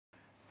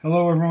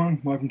Hello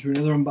everyone, welcome to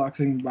another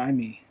unboxing by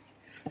me.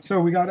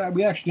 So we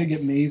actually did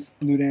get Maze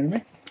Loot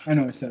Anime. I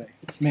know I said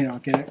I may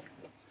not get it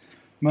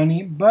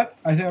money, but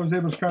I think I was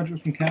able to scratch up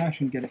some cash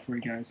and get it for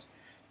you guys.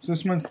 So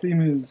this month's theme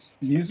is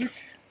music.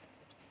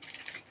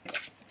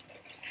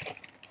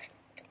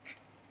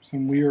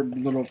 Some weird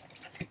little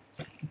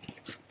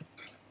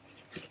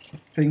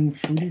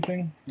fruity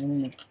thing. I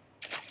don't know.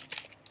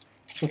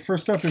 So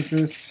first up is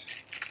this.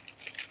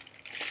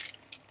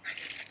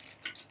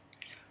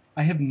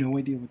 I have no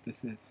idea what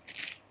this is.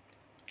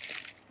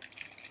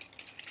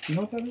 You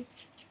know what that is?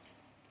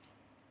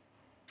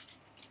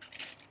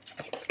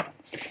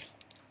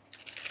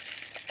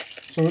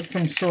 So it's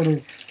some sort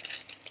of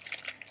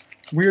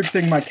weird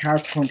thing my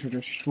couch wants to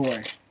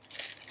destroy.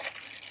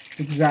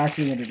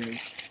 Exactly what it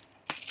is.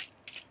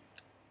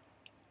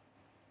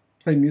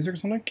 Play music or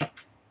something?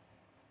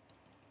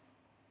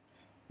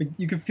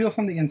 You can feel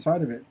something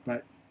inside of it,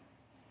 but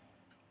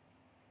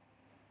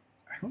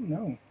I don't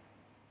know.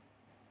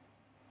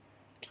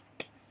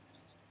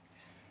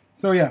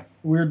 So yeah,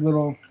 weird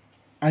little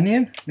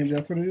onion. Maybe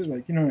that's what it is.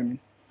 Like, you know what I mean.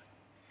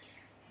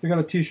 So I got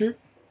a t-shirt.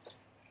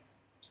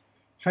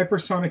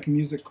 Hypersonic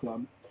Music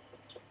Club.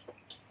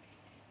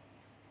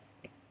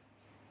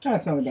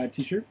 That's not a bad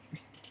t-shirt.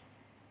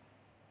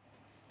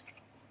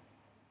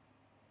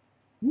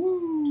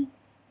 Woo!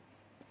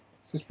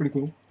 This is pretty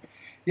cool.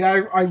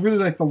 Yeah, I really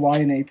like the lie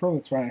in April.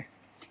 That's why I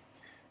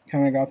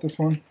kind of got this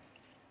one.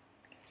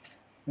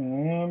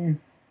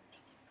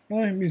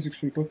 Music's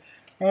pretty cool.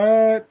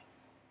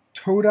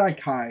 Todai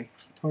Kai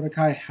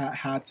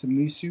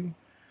Hatsumusu.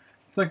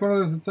 It's like one of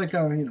those. It's like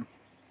a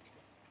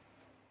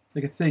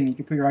like a thing you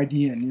can put your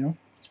ID in. You know,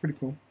 it's pretty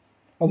cool.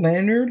 A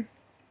lanyard.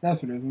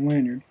 That's what it is. A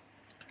lanyard.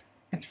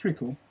 That's pretty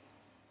cool.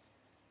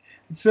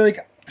 It's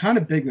like kind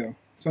of big though,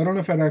 so I don't know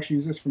if I'd actually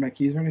use this for my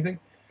keys or anything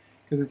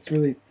because it's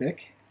really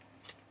thick.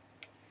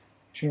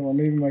 You know, or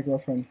maybe my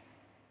girlfriend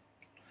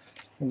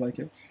will like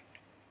it.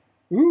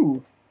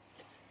 Ooh.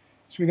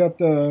 So we got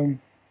the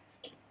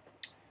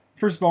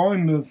first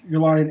volume of Your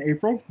Lie in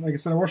April. Like I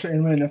said, I watched the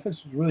anime on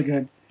Netflix. It was really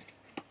good.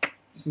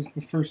 This is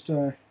the first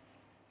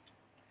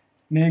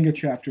manga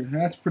chapter.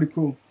 That's pretty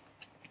cool.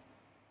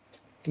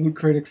 Loot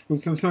Crate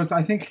exclusive. So it's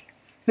I think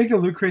the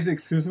Loot Crate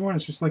exclusive one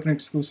is just like an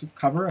exclusive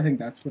cover. I think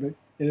that's what it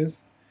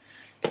is.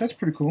 That's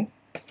pretty cool.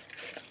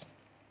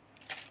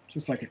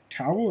 Just like a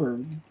towel or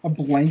a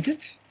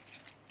blanket.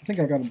 I think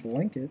I got a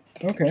blanket.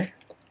 Okay.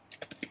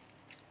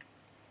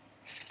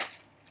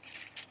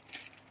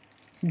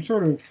 Some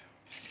sort of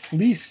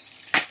fleece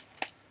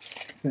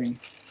thing.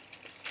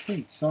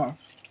 Pretty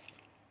soft.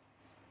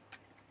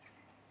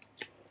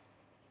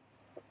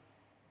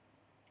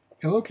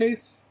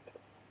 Pillowcase?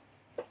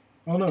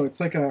 Oh no, it's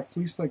like a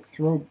fleece like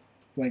throw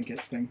blanket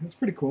thing. That's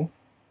pretty cool.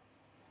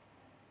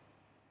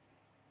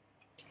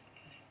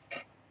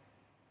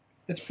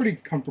 It's pretty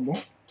comfortable.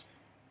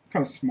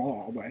 Kind of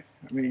small, but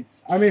I mean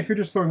if you're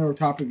just throwing it over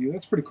top of you,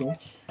 that's pretty cool.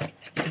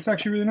 It's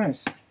actually really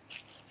nice.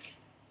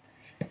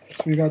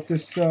 So we got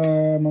this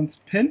month's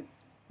pin.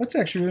 That's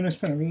actually a really nice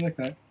pin. I really like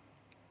that.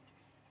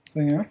 So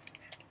yeah.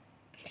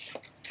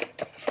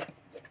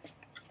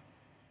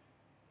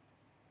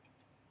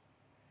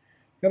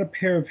 Got a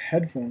pair of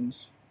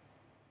headphones.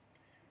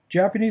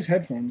 Japanese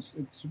headphones.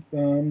 It's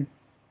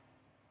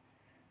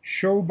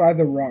Show by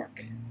the Rock.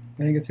 I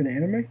think it's an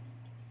anime.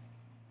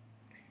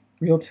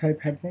 Real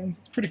type headphones.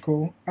 It's pretty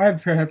cool. I have a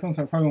pair of headphones.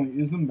 I probably won't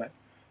use them, but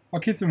I'll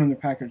keep them in the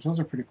package. Those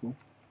are pretty cool.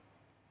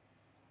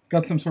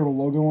 Got some sort of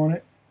logo on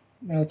it.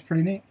 That's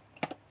pretty neat.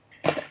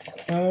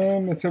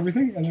 That's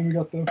everything. And then we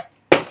got the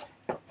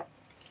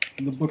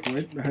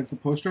booklet that has the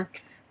poster.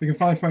 We can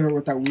finally find out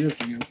what that weird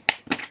thing is.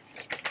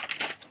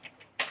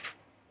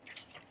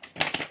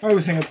 I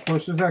always hang up the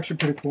poster. It's actually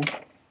pretty cool.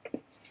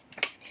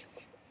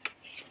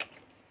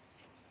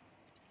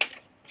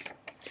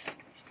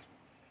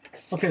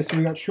 Okay, so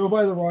we got Show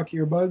by the Rock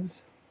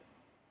earbuds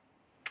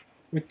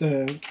with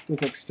those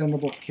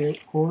extendable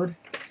cord.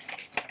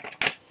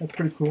 That's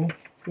pretty cool.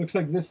 Looks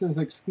like this is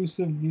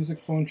exclusive music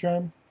phone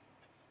charm.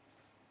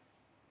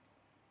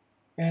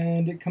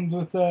 And it comes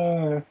with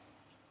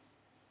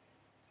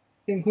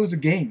it includes a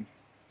game.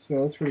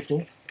 So that's pretty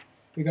cool.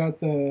 We got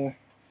the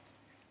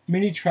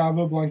mini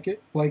travel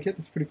blanket.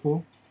 That's pretty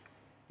cool.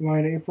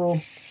 Line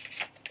April.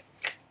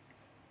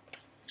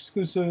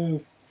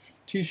 Exclusive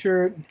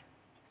t-shirt.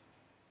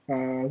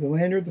 The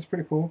lanyard, that's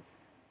pretty cool.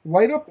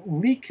 Light up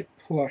leak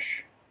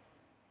plush.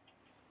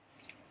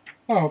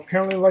 Oh,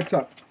 apparently it lights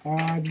up.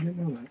 I didn't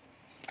know that.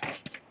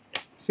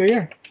 So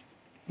yeah,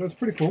 that's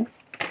pretty cool.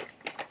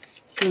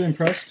 Really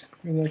impressed.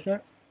 Really like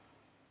that.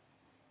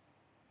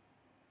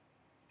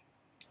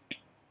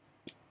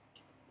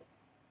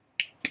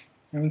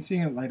 I haven't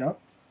seen it light up.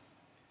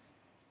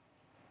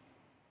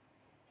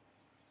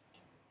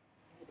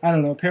 I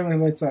don't know, apparently it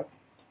lights up.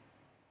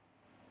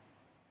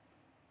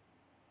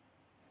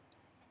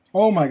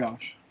 Oh my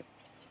gosh.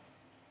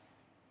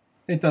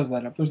 It does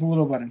light up. There's a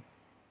little button.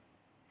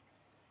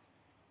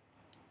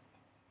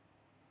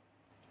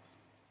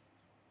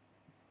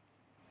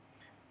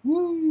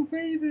 Woo,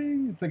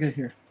 waving. It's like a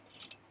here.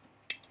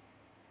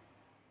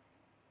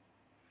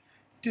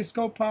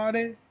 Disco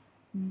party.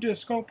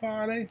 Disco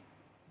party.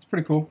 It's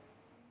pretty cool.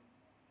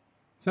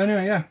 So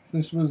anyway, yeah,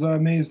 this was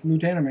Maze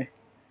Loot Anime.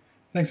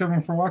 Thanks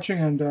everyone for watching,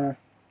 and I'll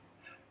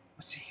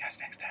see you guys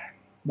next time.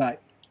 Bye.